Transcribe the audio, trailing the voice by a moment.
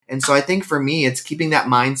And so I think for me, it's keeping that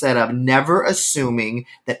mindset of never assuming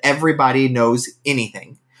that everybody knows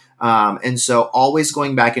anything. And so always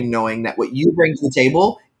going back and knowing that what you bring to the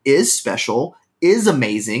table is special, is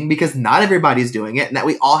amazing, because not everybody's doing it, and that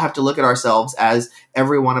we all have to look at ourselves as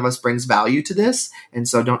every one of us brings value to this. And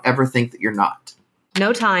so don't ever think that you're not.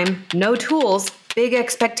 No time, no tools, big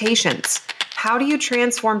expectations. How do you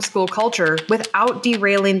transform school culture without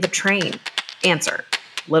derailing the train? Answer: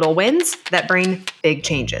 little wins that bring big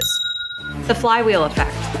changes. The flywheel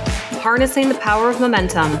effect. Harnessing the power of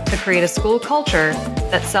momentum to create a school culture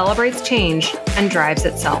that celebrates change and drives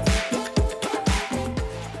itself.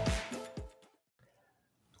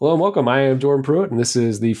 Hello and welcome. I am Jordan Pruitt, and this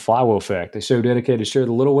is the Flywheel Effect, a show dedicated to share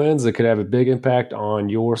the little wins that could have a big impact on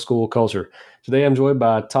your school culture. Today I'm joined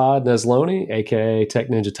by Todd Nesloney, aka Tech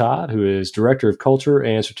Ninja Todd, who is Director of Culture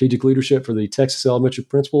and Strategic Leadership for the Texas Elementary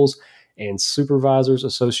Principals and Supervisors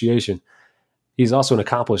Association. He's also an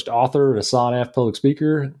accomplished author and a sought-after public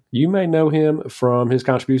speaker. You may know him from his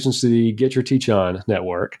contributions to the Get Your Teach On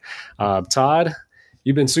network. Todd,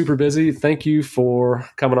 you've been super busy. Thank you for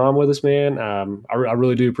coming on with us, man. I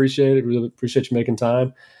really do appreciate it. Really appreciate you making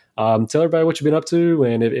time. Tell everybody what you've been up to,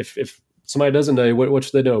 and if somebody doesn't know you, what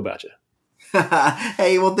should they know about you?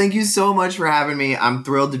 Hey, well, thank you so much for having me. I'm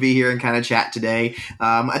thrilled to be here and kind of chat today.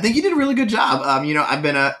 I think you did a really good job. I've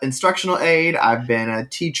been an instructional aide. I've been a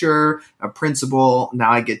teacher, a principal.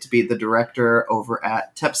 Now I get to be the director over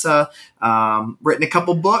at TEPSA. Written a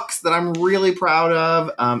couple books that I'm really proud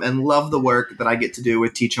of, and love the work that I get to do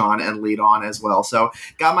with Teach On and Lead On as well. So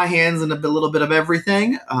got my hands in a little bit of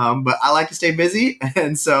everything, but I like to stay busy.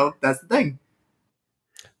 And so that's the thing.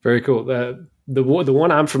 Very cool. The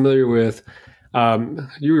one I'm familiar with,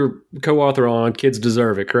 you were co-author on Kids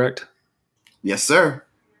Deserve It, correct? Yes, sir.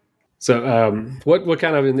 So what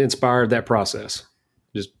kind of inspired that process?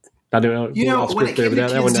 Just, I don't know. When it came to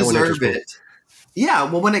Kids Deserve It, yeah,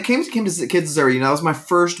 well, when it came to Kids Deserve It, that was my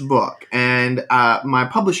first book. And my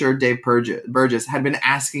publisher, Dave Burgess, had been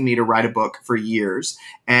asking me to write a book for years.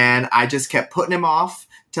 And I just kept putting him off,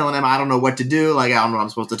 telling him I don't know what to do. Like, I don't know what I'm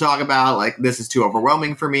supposed to talk about. Like, this is too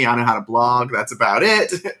overwhelming for me. I don't know how to blog. That's about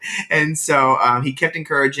it. And so he kept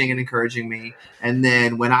encouraging me. And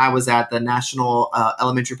then when I was at the National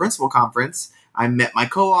Elementary Principal Conference, I met my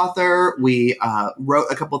co-author. We wrote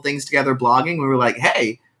a couple things together blogging. We were like,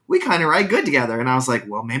 hey, we kind of write good together. And I was like,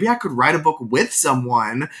 well, maybe I could write a book with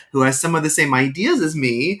someone who has some of the same ideas as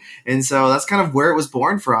me. And so that's kind of where it was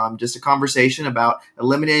born from, just a conversation about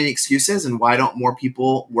eliminating excuses and why don't more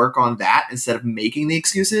people work on that instead of making the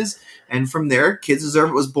excuses. And from there, Kids Deserve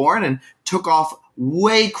It was born and took off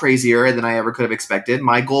way crazier than I ever could have expected.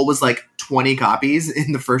 My goal was like 20 copies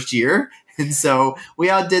in the first year. And so we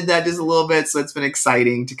outdid that just a little bit. So it's been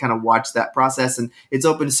exciting to kind of watch that process. And it's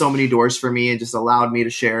opened so many doors for me and just allowed me to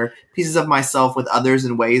share pieces of myself with others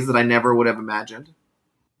in ways that I never would have imagined.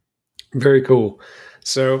 Very cool.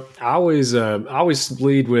 So I always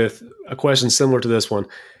lead with a question similar to this one,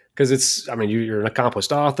 because you're an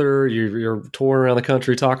accomplished author, you're touring around the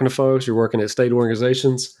country talking to folks, you're working at state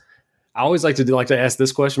organizations. I always like to ask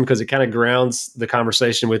this question because it kind of grounds the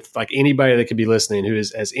conversation with like anybody that could be listening who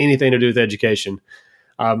has anything to do with education.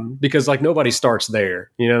 Because like nobody starts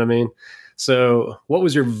there, you know what I mean? So what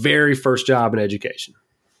was your very first job in education?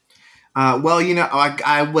 I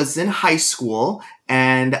was in high school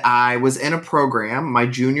and I was in a program my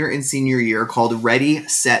junior and senior year called Ready,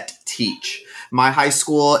 Set, Teach. My high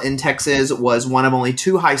school in Texas was one of only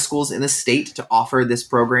 2 high schools in the state to offer this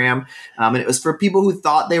program. And it was for people who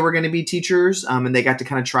thought they were going to be teachers, and they got to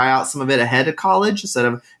kind of try out some of it ahead of college instead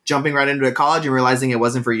of jumping right into a college and realizing it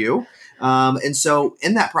wasn't for you. And so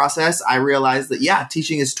in that process, I realized that, yeah,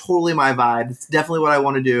 teaching is totally my vibe. It's definitely what I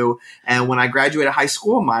want to do. And when I graduated high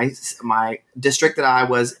school, my district that I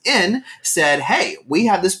was in said, hey, we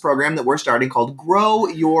have this program that we're starting called Grow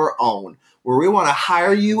Your Own, where we want to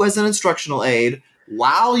hire you as an instructional aide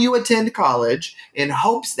while you attend college in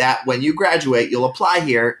hopes that when you graduate, you'll apply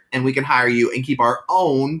here and we can hire you and keep our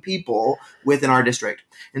own people within our district.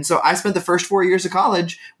 And so I spent the first 4 years of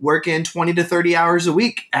college working 20 to 30 hours a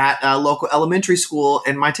week at a local elementary school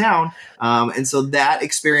in my town. And so that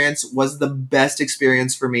experience was the best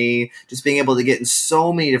experience for me, just being able to get in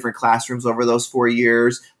so many different classrooms over those 4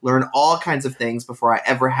 years, learn all kinds of things before I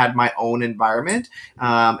ever had my own environment.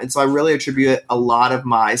 And so I really attribute a lot of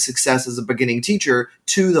my success as a beginning teacher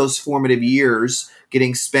to those formative years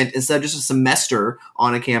getting spent instead of just a semester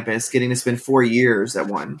on a campus, getting to spend 4 years at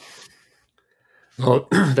one. Well,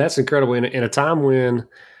 that's incredible. In a time when,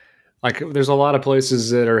 like, there's a lot of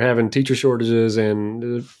places that are having teacher shortages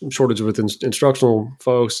and shortage with instructional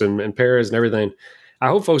folks and paras and everything. I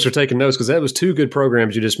hope folks are taking notes because that was two good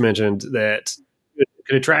programs you just mentioned that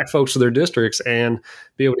could attract folks to their districts and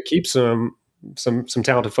be able to keep some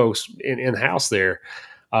talented folks in house there.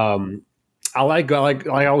 I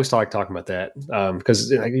always talking about that because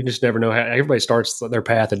you just never know how everybody starts their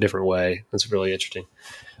path a different way. That's really interesting.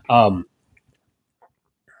 How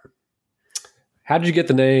did you get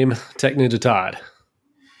the name Tech Ninja Todd?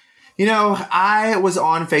 I was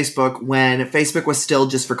on Facebook when Facebook was still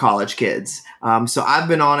just for college kids. So I've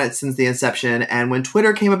been on it since the inception. And when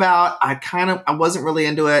Twitter came about, I wasn't really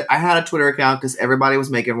into it. I had a Twitter account because everybody was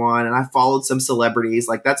making one, and I followed some celebrities.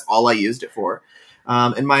 Like, that's all I used it for.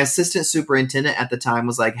 And my assistant superintendent at the time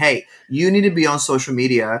was like, hey, you need to be on social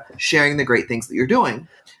media sharing the great things that you're doing.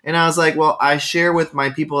 And I was like, well, I share with my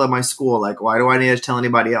people at my school. Like, why do I need to tell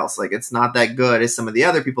anybody else? Like, it's not that good as some of the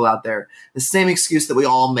other people out there. The same excuse that we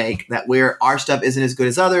all make, that our stuff isn't as good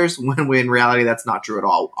as others, when in reality, that's not true at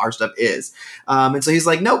all. Our stuff is. And so he's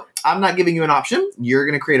like, nope, I'm not giving you an option. You're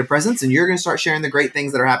going to create a presence, and you're going to start sharing the great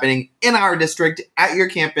things that are happening in our district, at your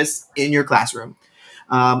campus, in your classroom.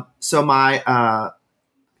 So my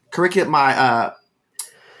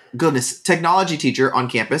technology teacher on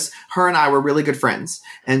campus, her and I were really good friends.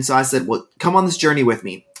 And so I said, well, come on this journey with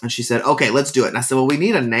me. And she said, okay, let's do it. And I said, well, we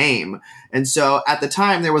need a name. And so at the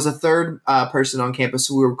time, there was a third person on campus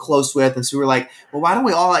who we were close with. And so we were like, well, why don't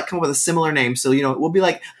we all come up with a similar name? So, we'll be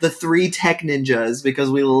like the 3 Tech Ninjas, because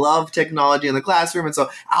we love technology in the classroom. And so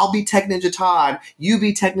I'll be Tech Ninja Todd, you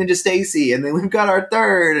be Tech Ninja Stacy. And then we've got our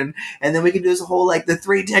third. And then we can do this whole, the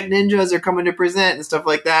 3 Tech Ninjas are coming to present and stuff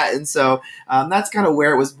like that. And so that's kind of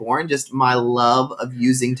where it was born, just my love of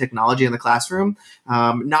using technology in the classroom.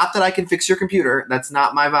 Not that I can fix your computer. That's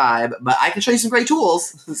not my vibe, but I can show you some great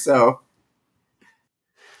tools. So,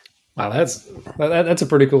 wow, that's a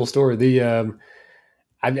pretty cool story.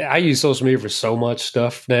 I use social media for so much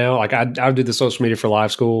stuff now. Like I did the social media for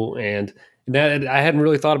live school, and that I hadn't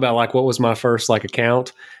really thought about what was my first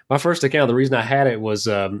account. My first account, the reason I had it was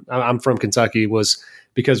I'm from Kentucky, was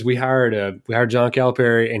because we hired John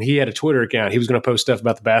Calipari, and he had a Twitter account. He was going to post stuff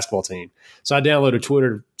about the basketball team. So I downloaded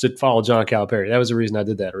Twitter to follow John Calipari. That was the reason I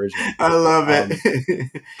did that originally. I love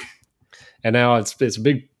it. And now it's a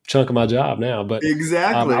big chunk of my job now. But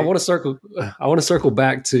exactly, I want to circle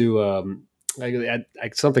back to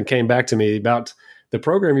something came back to me about the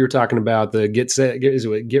program you were talking about. The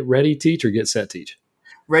Get Ready Teach or Get Set Teach?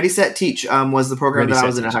 Ready Set Teach was the program Ready, that I Set,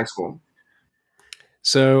 was in Teach. High school.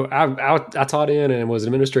 So I taught in and was an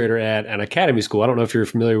administrator at an academy school. I don't know if you're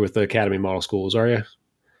familiar with the academy model schools, are you?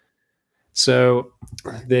 So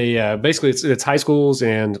they basically it's high schools,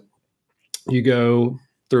 and you go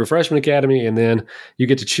through a freshman academy, and then you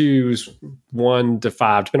get to choose 1 to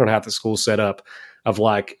 5, depending on how the school's set up, of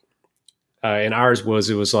and ours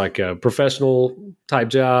was like a professional type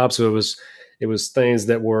job. So it was things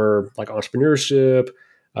that were like entrepreneurship,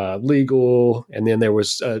 legal, and then there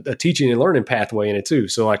was a teaching and learning pathway in it too.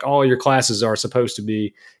 So all your classes are supposed to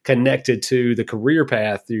be connected to the career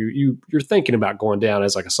path you're thinking about going down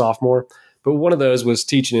as a sophomore. But one of those was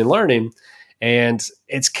teaching and learning, and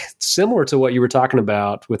it's similar to what you were talking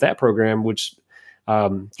about with that program, which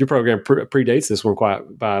your program predates this one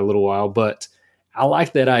quite by a little while. But I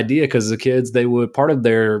like that idea because the kids, they would, part of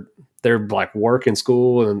their work in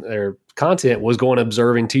school and their content was going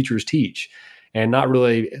observing teachers teach, and not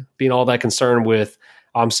really being all that concerned with,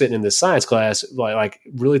 I'm sitting in this science class,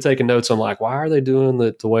 really taking notes on why are they doing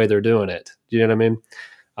the way they're doing it? Do you know what I mean?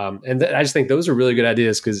 And I just think those are really good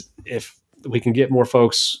ideas, because if we can get more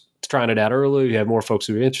folks trying it out early, you have more folks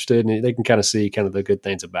who are interested, and they can kind of see the good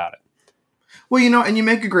things about it. Well, and you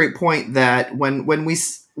make a great point that when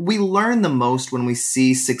we learn the most when we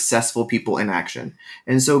see successful people in action.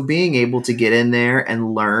 And so being able to get in there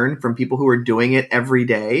and learn from people who are doing it every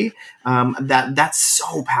day, that's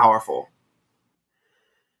so powerful.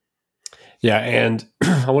 Yeah. And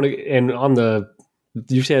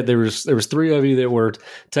you said there was 3 of you that were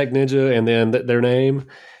Tech Ninja, and then their name.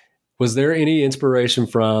 Was there any inspiration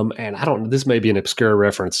from, and I don't know, this may be an obscure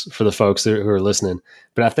reference for the folks who are listening,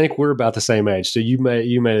 but I think we're about the same age. So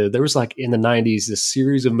there was in the 90s, this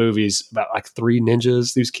series of movies about 3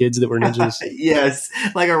 ninjas, these kids that were ninjas. Yes.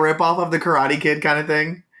 Like a ripoff of the Karate Kid kind of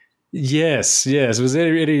thing. Yes. Was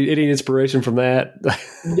there any inspiration from that?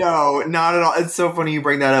 No, not at all. It's so funny you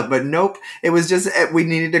bring that up, but nope. It was just, we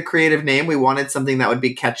needed a creative name. We wanted something that would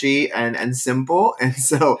be catchy and simple. And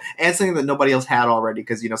something that nobody else had already,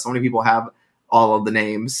 because, so many people have all of the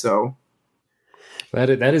names. So that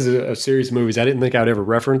is a series of movies I didn't think I would ever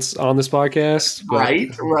reference on this podcast.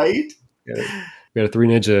 Right. We got a 3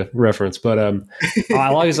 Ninja reference, but I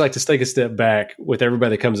always like to take a step back with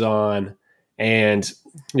everybody that comes on and,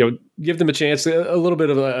 give them a chance, a little bit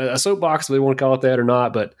of a soapbox, if they want to call it that or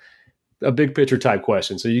not, but a big picture type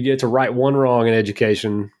question. So you get to right one wrong in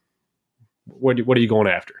education. What are you going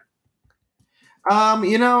after?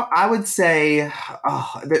 I would say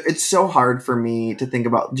it's so hard for me to think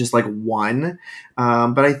about just like one.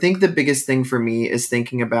 But I think the biggest thing for me is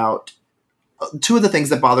thinking about two of the things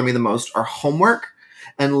that bother me the most are homework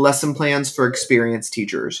and lesson plans for experienced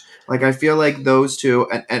teachers. Like, I feel like those two,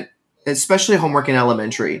 and especially homework in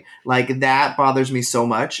elementary, like that bothers me so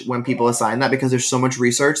much when people assign that, because there's so much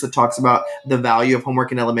research that talks about the value of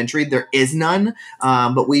homework in elementary. There is none,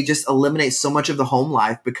 but we just eliminate so much of the home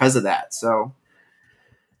life because of that. So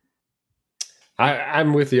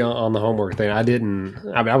I'm with you on the homework thing.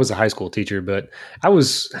 I was a high school teacher, but I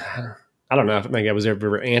don't know if I think I was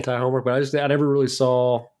ever anti-homework, but I never really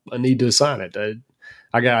saw a need to assign it.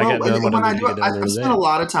 I got done what when I I needed do to it, get done. I've spent a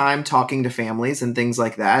lot of time talking to families and things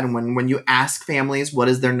like that. And when you ask families what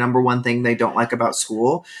is their number one thing they don't like about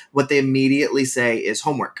school, what they immediately say is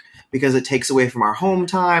homework, because it takes away from our home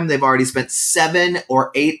time. They've already spent 7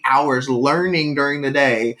 or 8 hours learning during the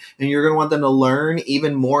day, and you're going to want them to learn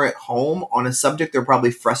even more at home on a subject they're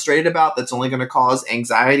probably frustrated about that's only going to cause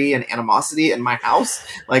anxiety and animosity in my house.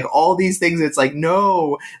 Like, all these things, it's like,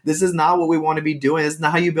 no, this is not what we want to be doing. This is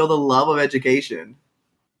not how you build a love of education.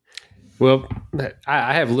 Well,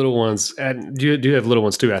 I have little ones, and you have little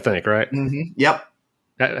ones too, I think, right? Mm-hmm. Yep.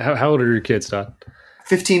 How old are your kids, Todd?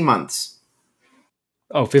 15 months.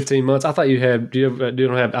 Oh, 15 months. I thought you had.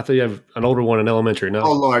 I thought you have an older one in elementary. No.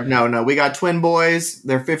 Oh, Lord. No. We got twin boys.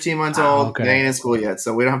 They're 15 months old. Okay. They ain't in school yet,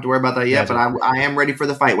 so we don't have to worry about that yet, Gotcha. but I am ready for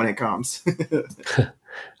the fight when it comes.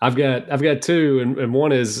 I've got two, and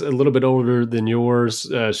one is a little bit older than yours.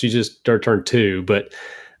 She just turned 2, but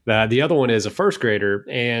the other one is a first grader,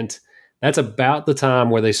 and that's about the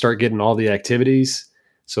time where they start getting all the activities.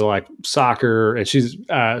 So like soccer, and she's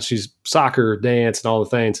soccer, dance, and all the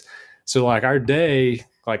things. So like our day,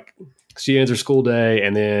 like she ends her school day,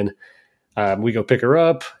 and then we go pick her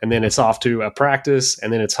up, and then it's off to a practice,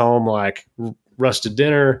 and then it's home, like rush to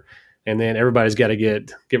dinner, and then everybody's got to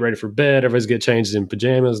get ready for bed. Everybody's get changed in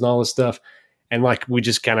pajamas and all this stuff. And like, we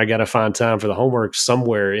just kind of got to find time for the homework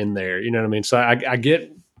somewhere in there. You know what I mean? So I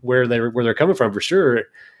get where they're coming from for sure.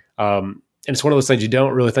 And it's one of those things you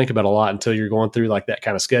don't really think about a lot until you're going through like that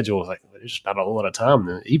kind of schedule. Like, there's just not a whole lot of time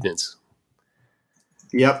in the evenings.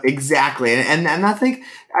 Yep, exactly. And I think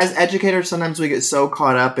as educators, sometimes we get so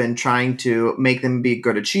caught up in trying to make them be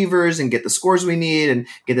good achievers and get the scores we need and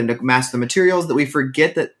get them to master the materials that we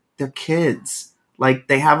forget that they're kids. Like,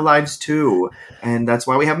 they have lives too. And that's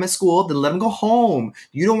why we have them at school, to let them go home.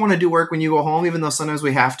 You don't want to do work when you go home, even though sometimes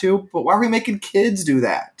we have to. But why are we making kids do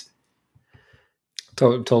that?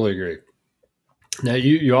 Totally agree. Now,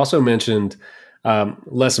 you also mentioned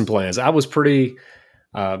lesson plans. I was pretty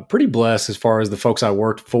blessed as far as the folks I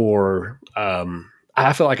worked for.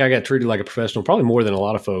 I feel like I got treated like a professional, probably more than a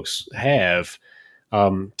lot of folks have. Tell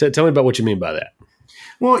me about what you mean by that.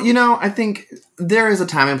 Well, I think there is a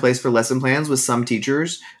time and place for lesson plans with some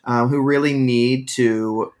teachers who really need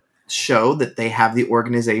to show that they have the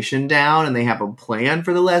organization down and they have a plan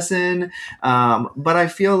for the lesson. But I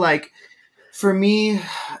feel like, for me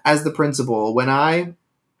as the principal, when I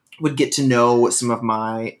would get to know some of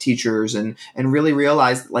my teachers and really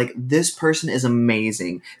realize, like, this person is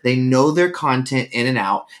amazing. They know their content in and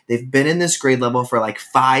out. They've been in this grade level for like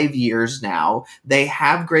 5 years now. They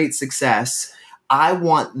have great success. I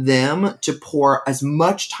want them to pour as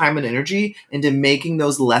much time and energy into making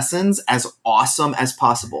those lessons as awesome as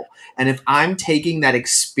possible. And if I'm taking that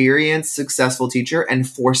experienced, successful teacher and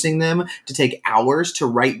forcing them to take hours to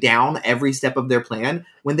write down every step of their plan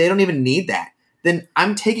when they don't even need that, then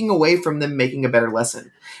I'm taking away from them making a better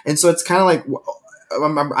lesson. And so it's kind of like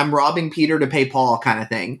I'm robbing Peter to pay Paul kind of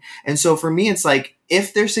thing. And so for me, it's like,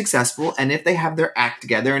 if they're successful and if they have their act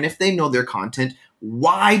together and if they know their content,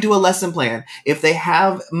 why do a lesson plan? If they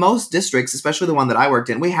have, most districts, especially the one that I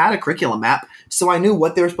worked in, we had a curriculum map. So I knew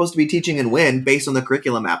what they were supposed to be teaching and when based on the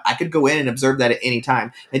curriculum map. I could go in and observe that at any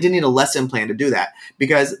time. I didn't need a lesson plan to do that,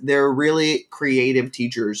 because they're really creative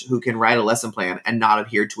teachers who can write a lesson plan and not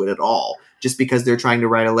adhere to it at all, just because they're trying to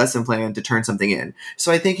write a lesson plan to turn something in.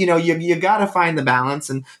 So I think, you got to find the balance.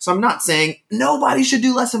 And so I'm not saying nobody should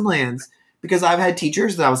do lesson plans, because I've had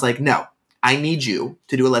teachers that I was like, no, I need you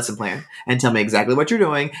to do a lesson plan and tell me exactly what you're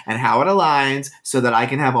doing and how it aligns so that I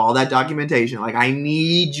can have all that documentation. Like, I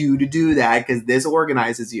need you to do that because this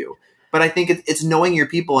organizes you. But I think it's knowing your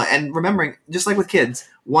people and remembering, just like with kids,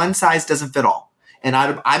 one size doesn't fit all. And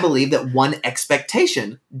I believe that one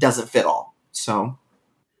expectation doesn't fit all. So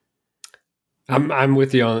I'm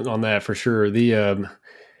with you on that for sure.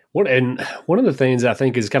 One of the things I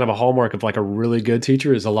think is kind of a hallmark of like a really good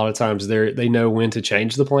teacher is a lot of times they know when to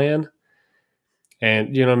change the plan,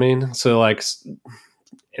 and you know what I mean. So like,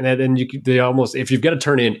 and then they almost, if you've got to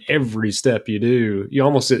turn in every step you do, you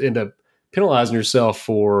almost end up penalizing yourself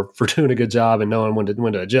for doing a good job and knowing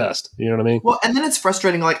when to adjust. You know what I mean? Well, and then it's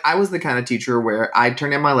frustrating. Like, I was the kind of teacher where I'd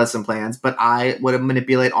turn in my lesson plans, but I would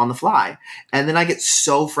manipulate on the fly. And then I get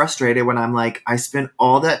so frustrated when I'm like, I spent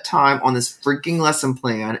all that time on this freaking lesson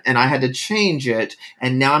plan and I had to change it.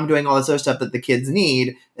 And now I'm doing all this other stuff that the kids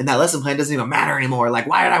need. And that lesson plan doesn't even matter anymore. Like,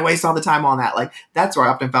 why did I waste all the time on that? Like, that's where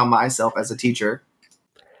I often found myself as a teacher.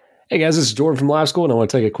 Hey guys, this is Jordan from Live School, and I want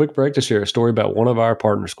to take a quick break to share a story about one of our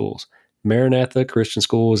partner schools, Maranatha Christian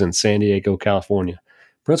Schools in San Diego, California.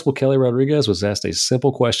 Principal Kelly Rodriguez was asked a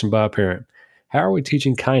simple question by a parent: how are we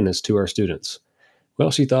teaching kindness to our students?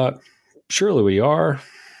 Well, she thought, surely we are.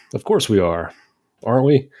 Of course we are, aren't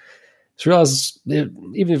we? She realized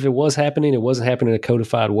even if it was happening, it wasn't happening in a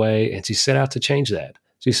codified way, and she set out to change that.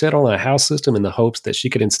 She set on a house system in the hopes that she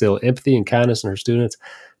could instill empathy and kindness in her students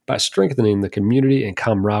by strengthening the community and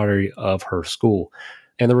camaraderie of her school.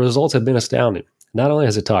 And the results have been astounding. Not only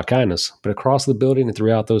has it taught kindness, but across the building and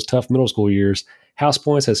throughout those tough middle school years, House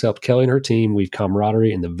Points has helped Kelly and her team weave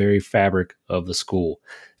camaraderie in the very fabric of the school.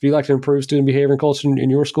 If you'd like to improve student behavior and culture in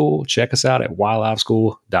your school, check us out at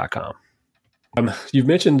whyliveschool.com. You've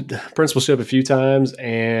mentioned principalship a few times,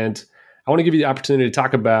 and I want to give you the opportunity to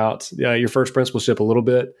talk about your first principalship a little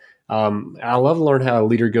bit. I love to learn how a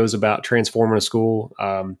leader goes about transforming a school.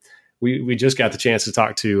 We just got the chance to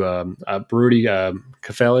talk to Rudy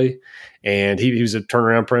Caffelli, and he was a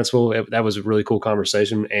turnaround principal. That was a really cool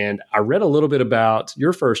conversation. And I read a little bit about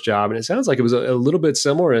your first job, and it sounds like it was a little bit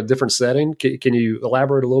similar in a different setting. Can you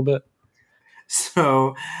elaborate a little bit?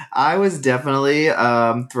 So I was definitely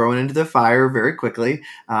thrown into the fire very quickly.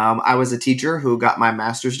 I was a teacher who got my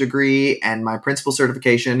master's degree and my principal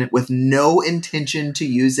certification with no intention to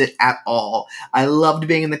use it at all. I loved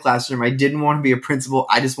being in the classroom. I didn't want to be a principal.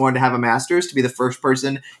 I just wanted to have a master's, to be the first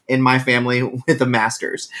person in my family with a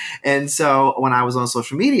master's. And so when I was on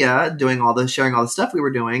social media sharing all the stuff we were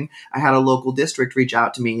doing, I had a local district reach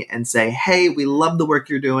out to me and say, "Hey, we love the work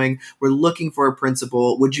you're doing. We're looking for a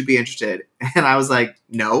principal. Would you be interested?" And I was like,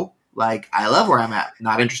 "No, like, I love where I'm at,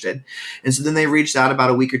 not interested." And so then they reached out about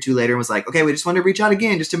a week or two later and was like, "Okay, we just wanted to reach out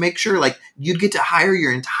again just to make sure like you'd get to hire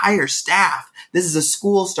your entire staff. This is a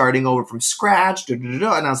school starting over from scratch." And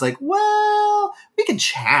I was like, "Well, we can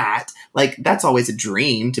chat. Like, that's always a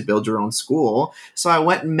dream to build your own school." So I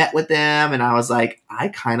went and met with them and I was like, "I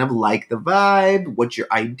kind of like the vibe. What your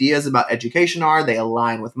ideas about education are. They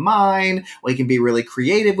align with mine. We can be really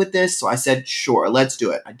creative with this." So I said, "Sure, let's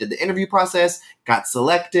do it." I did the interview process, got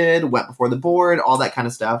selected, went before the board, all that kind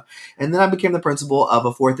of stuff. And then I became the principal of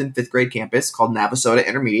a 4th and 5th grade campus called Navasota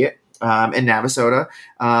Intermediate in Navasota.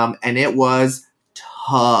 And it was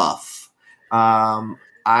tough.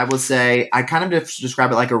 I will say, I kind of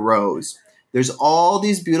describe it like a rose. There's all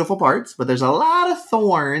these beautiful parts, but there's a lot of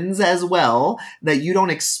thorns as well that you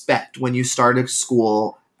don't expect when you start a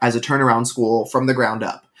school as a turnaround school from the ground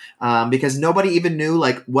up. Because nobody even knew,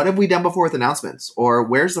 like, what have we done before with announcements, or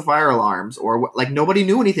where's the fire alarms, or like nobody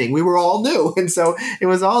knew anything. We were all new. And so it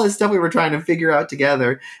was all this stuff we were trying to figure out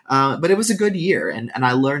together. But it was a good year and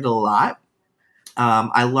I learned a lot.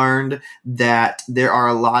 I learned that there are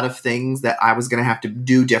a lot of things that I was going to have to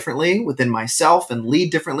do differently within myself and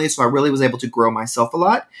lead differently. So I really was able to grow myself a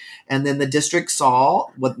lot. And then the district saw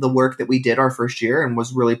what the work that we did our first year and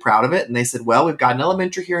was really proud of it. And they said, "Well, we've got an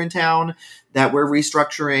elementary here in town that we're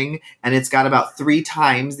restructuring, and it's got about 3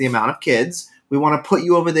 times the amount of kids. We want to put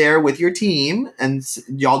you over there with your team, and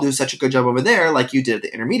y'all do such a good job over there like you did at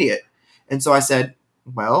the intermediate." And so I said,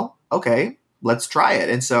 "Well, okay, let's try it."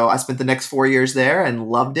 And so I spent the next 4 years there and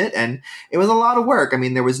loved it. And it was a lot of work. I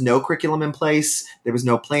mean, there was no curriculum in place. There was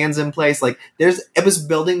no plans in place. Like, it was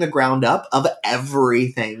building the ground up of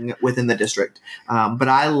everything within the district. But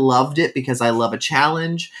I loved it because I love a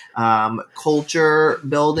challenge. Culture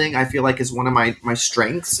building, I feel like, is one of my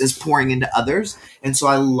strengths, is pouring into others. And so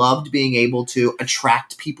I loved being able to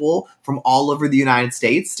attract people from all over the United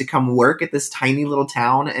States to come work at this tiny little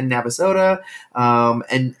town in Navasota,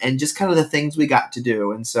 and just kind of the things we got to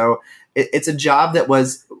do. And so it's a job that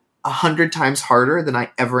was 100 times harder than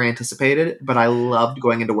I ever anticipated, but I loved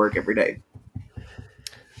going into work every day.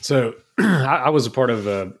 So I was a part of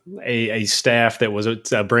a staff that was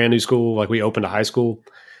a brand new school. Like, we opened a high school,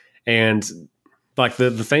 and like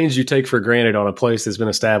the things you take for granted on a place that's been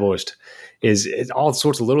established is all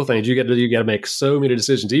sorts of little things. You got to make so many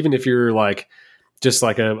decisions, even if you're like just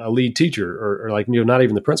like a lead teacher or like, not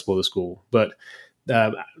even the principal of the school. But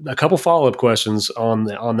uh, a couple follow-up questions on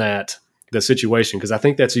the situation, because I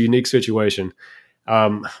think that's a unique situation.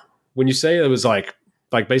 Um, when you say it was like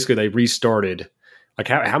basically they restarted, like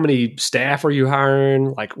how many staff are you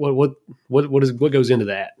hiring? Like what goes into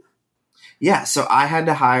that? Yeah, so I had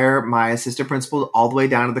to hire my assistant principal all the way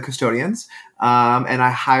down to the custodians, and I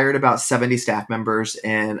hired about 70 staff members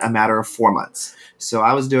in a matter of 4 months. So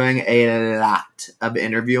I was doing a lot of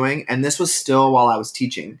interviewing, and this was still while I was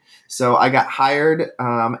teaching. So I got hired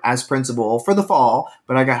as principal for the fall,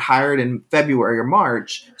 but I got hired in February or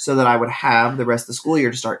March so that I would have the rest of the school year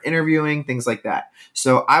to start interviewing, things like that.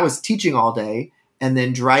 So I was teaching all day and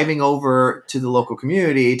then driving over to the local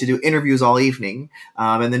community to do interviews all evening,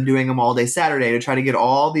 and then doing them all day Saturday to try to get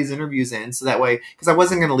all these interviews in. So that way, because I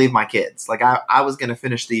wasn't going to leave my kids. Like I was going to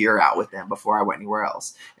finish the year out with them before I went anywhere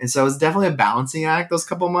else. And so it was definitely a balancing act those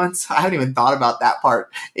couple months. I hadn't even thought about that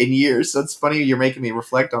part in years. So it's funny you're making me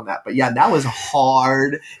reflect on that. But yeah, that was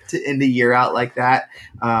hard to end the year out like that.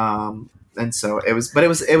 And so it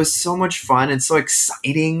was so much fun and so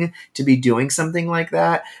exciting to be doing something like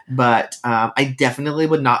that. But I definitely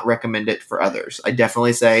would not recommend it for others. I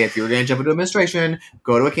definitely say if you're going to jump into administration,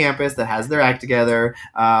 go to a campus that has their act together,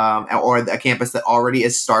 or a campus that already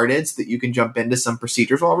is started so that you can jump into some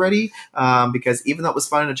procedures already. Because even though it was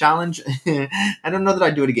fun and a challenge, I don't know that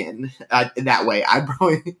I'd do it again that way. I'd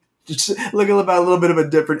probably just look at a little bit of a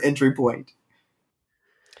different entry point.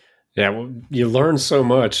 Yeah, well, you learn so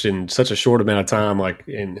much in such a short amount of time. Like,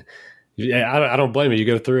 and I don't blame you. You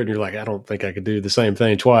go through it, and you're like, I don't think I could do the same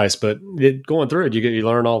thing twice. But going through it, you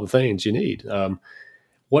learn all the things you need.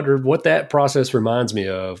 What that process reminds me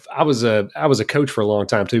of, I was a coach for a long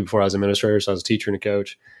time too before I was an administrator. So I was a teacher and a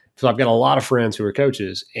coach. So I've got a lot of friends who are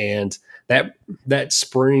coaches, and that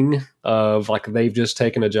spring of like they've just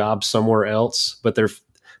taken a job somewhere else, but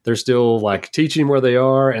they're still like teaching where they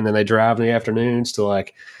are, and then they drive in the afternoons to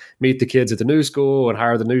like meet the kids at the new school and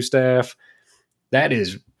hire the new staff. That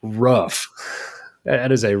is rough.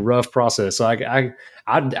 That is a rough process. So I've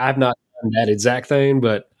not done that exact thing,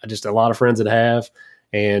 but I just a lot of friends that have,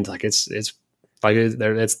 and like it's like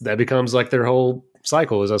that becomes like their whole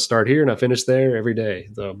cycle. Is I start here and I finish there every day.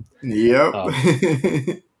 So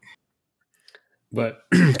Yep. but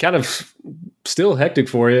kind of still hectic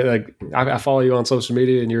for you. Like I follow you on social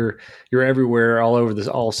media, and you're everywhere, all over this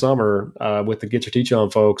all summer with the Get Your Teach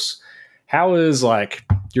On folks. How is like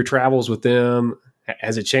your travels with them?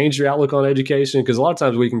 Has it changed your outlook on education? Because a lot of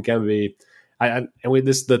times we can kind of be,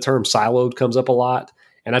 the term siloed comes up a lot,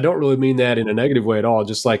 and I don't really mean that in a negative way at all.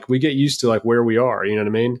 Just like we get used to like where we are, you know what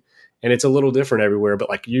I mean? And it's a little different everywhere. But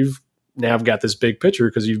like you've now got this big picture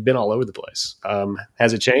because you've been all over the place.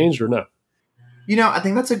 Has it changed or no? I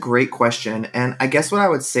think that's a great question. And I guess what I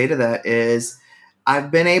would say to that is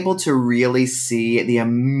I've been able to really see the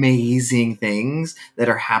amazing things that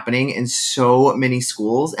are happening in so many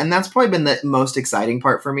schools. And that's probably been the most exciting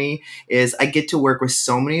part for me is I get to work with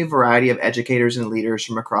so many variety of educators and leaders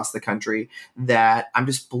from across the country that I'm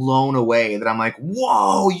just blown away that I'm like,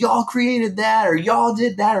 whoa, y'all created that, or y'all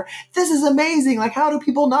did that, or this is amazing. Like, how do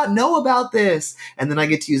people not know about this? And then I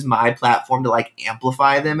get to use my platform to like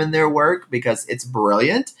amplify them in their work because it's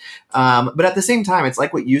brilliant. But at the same time, it's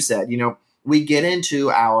like what you said, we get into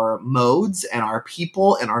our modes and our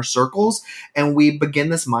people and our circles, and we begin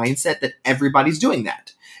this mindset that everybody's doing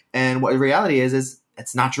that. And what the reality is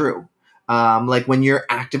it's not true. Like when you're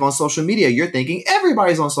active on social media, you're thinking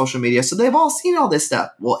everybody's on social media, so they've all seen all this stuff.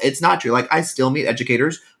 Well, it's not true. Like I still meet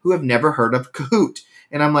educators who have never heard of Kahoot.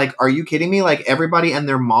 And I'm like, are you kidding me? Like everybody and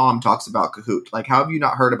their mom talks about Kahoot. Like, how have you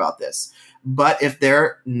not heard about this? But if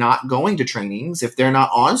they're not going to trainings, if they're not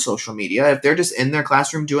on social media, if they're just in their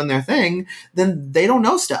classroom doing their thing, then they don't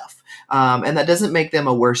know stuff. And that doesn't make them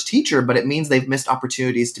a worse teacher, but it means they've missed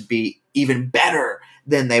opportunities to be even better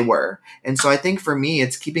than they were. And so I think for me,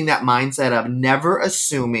 it's keeping that mindset of never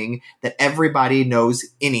assuming that everybody knows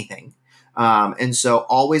anything. And so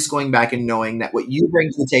always going back and knowing that what you bring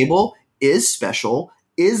to the table is special,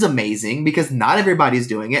 is amazing, because not everybody's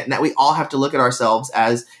doing it, and that we all have to look at ourselves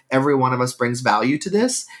as every one of us brings value to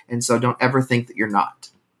this. And so don't ever think that you're not.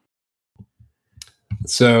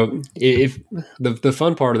 So if the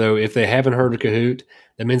fun part though, if they haven't heard of Kahoot,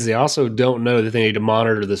 that means they also don't know that they need to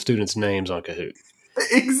monitor the students' names on Kahoot.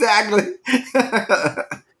 Exactly.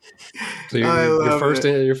 So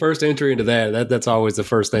your first entry into that's always the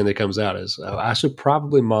first thing that comes out is I should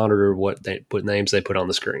probably monitor what names they put on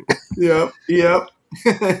the screen. Yep.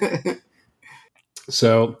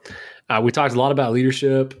 So we talked a lot about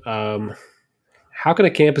leadership. How can a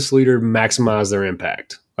campus leader maximize their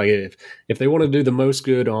impact? Like if they want to do the most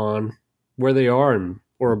good on where they are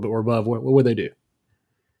or above, what would they do?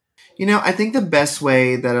 I think the best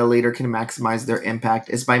way that a leader can maximize their impact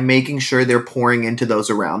is by making sure they're pouring into those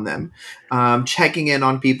around them, checking in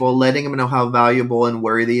on people, letting them know how valuable and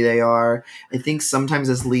worthy they are. I think sometimes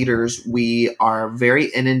as leaders, we are very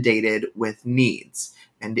inundated with needs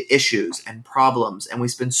and issues and problems, and we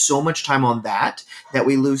spend so much time on that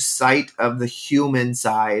we lose sight of the human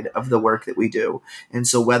side of the work that we do. And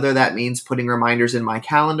so whether that means putting reminders in my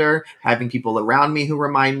calendar, having people around me who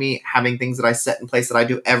remind me, having things that I set in place that I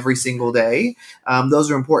do every single day,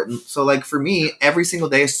 those are important. So like for me, every single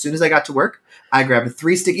day, as soon as I got to work, I grabbed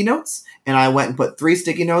 3 sticky notes and I went and put 3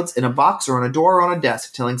 sticky notes in a box or on a door or on a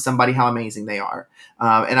desk telling somebody how amazing they are.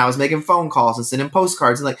 And I was making phone calls and sending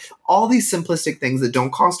postcards and like all these simplistic things that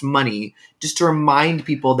don't cost money, just to remind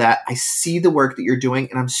people that I see the work that you're doing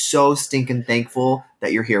and I'm so stinking thankful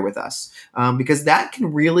that you're here with us. Because that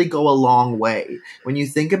can really go a long way. When you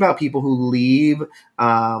think about people who leave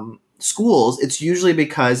schools, it's usually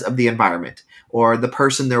because of the environment or the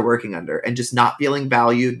person they're working under and just not feeling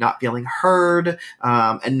valued, not feeling heard,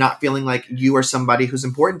 and not feeling like you are somebody who's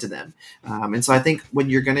important to them. And so I think if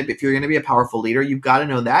you're going to be a powerful leader, you've got to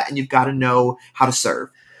know that, and you've got to know how to serve.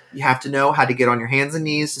 You have to know how to get on your hands and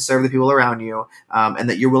knees to serve the people around you, and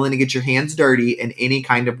that you're willing to get your hands dirty in any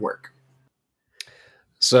kind of work.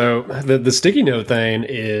 So the sticky note thing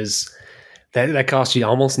is that costs you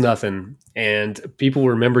almost nothing, and people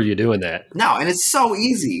remember you doing that. No, and it's so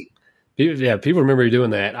easy. People remember you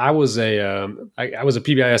doing that. I was a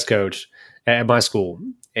PBIS coach at my school,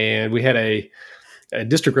 and we had a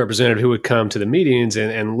district representative who would come to the meetings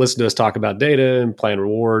and listen to us talk about data and plan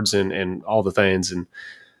rewards and all the things. And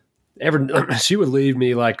she would leave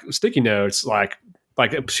me like sticky notes, like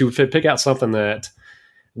she would pick out something that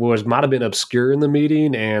might have been obscure in the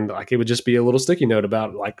meeting, and like it would just be a little sticky note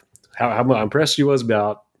about like how impressed she was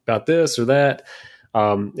about this or that.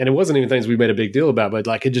 And it wasn't even things we made a big deal about, but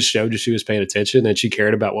like it just showed you she was paying attention and she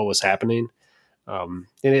cared about what was happening. And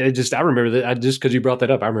I remember that just because you brought that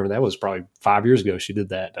up, I remember that was probably 5 years ago she did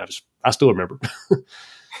that. I still remember.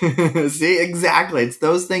 See, exactly. It's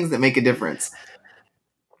those things that make a difference.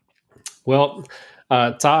 Well,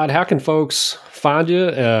 Todd, how can folks find you?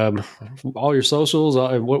 All your socials,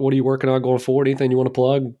 what are you working on going forward? Anything you want to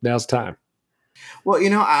plug? Now's the time. Well,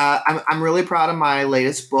 I'm really proud of my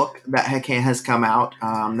latest book that has come out.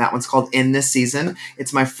 That one's called In This Season.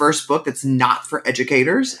 It's my first book that's not for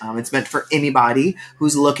educators. It's meant for anybody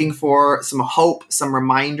who's looking for some hope, some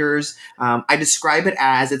reminders. I describe it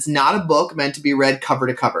as it's not a book meant to be read cover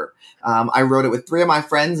to cover. I wrote it with 3 of my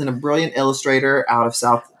friends and a brilliant illustrator out of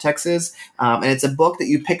South Texas. And it's a book that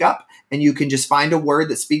you pick up and you can just find a word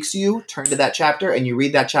that speaks to you, turn to that chapter, and you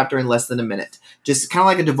read that chapter in less than a minute. Just kind of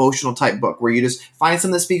like a devotional type book where you just find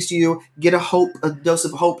something that speaks to you, get a dose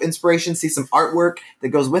of hope, inspiration, see some artwork that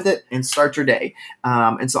goes with it, and start your day.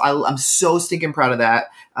 And so I'm so stinking proud of that.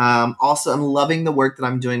 Also, I'm loving the work that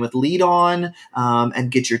I'm doing with Lead On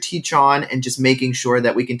and Get Your Teach On, and just making sure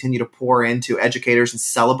that we continue to pour into educators and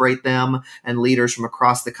celebrate them and leaders from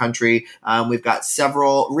across the country. We've got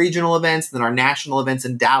several regional events, then our national events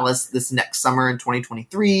in Dallas this next summer in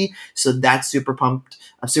 2023. So that's super pumped.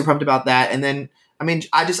 I'm super pumped about that. And then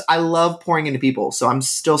I love pouring into people. So I'm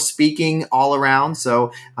still speaking all around.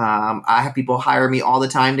 So I have people hire me all the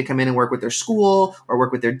time to come in and work with their school or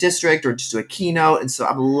work with their district or just do a keynote. And so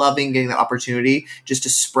I'm loving getting that opportunity just to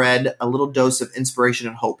spread a little dose of inspiration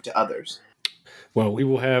and hope to others. Well, we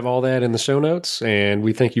will have all that in the show notes. And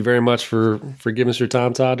we thank you very much for giving us your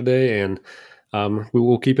time, Todd, today. And we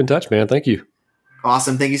will keep in touch, man. Thank you.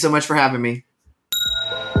 Awesome. Thank you so much for having me.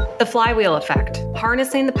 The flywheel effect,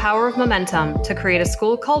 harnessing the power of momentum to create a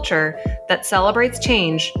school culture that celebrates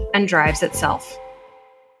change and drives itself.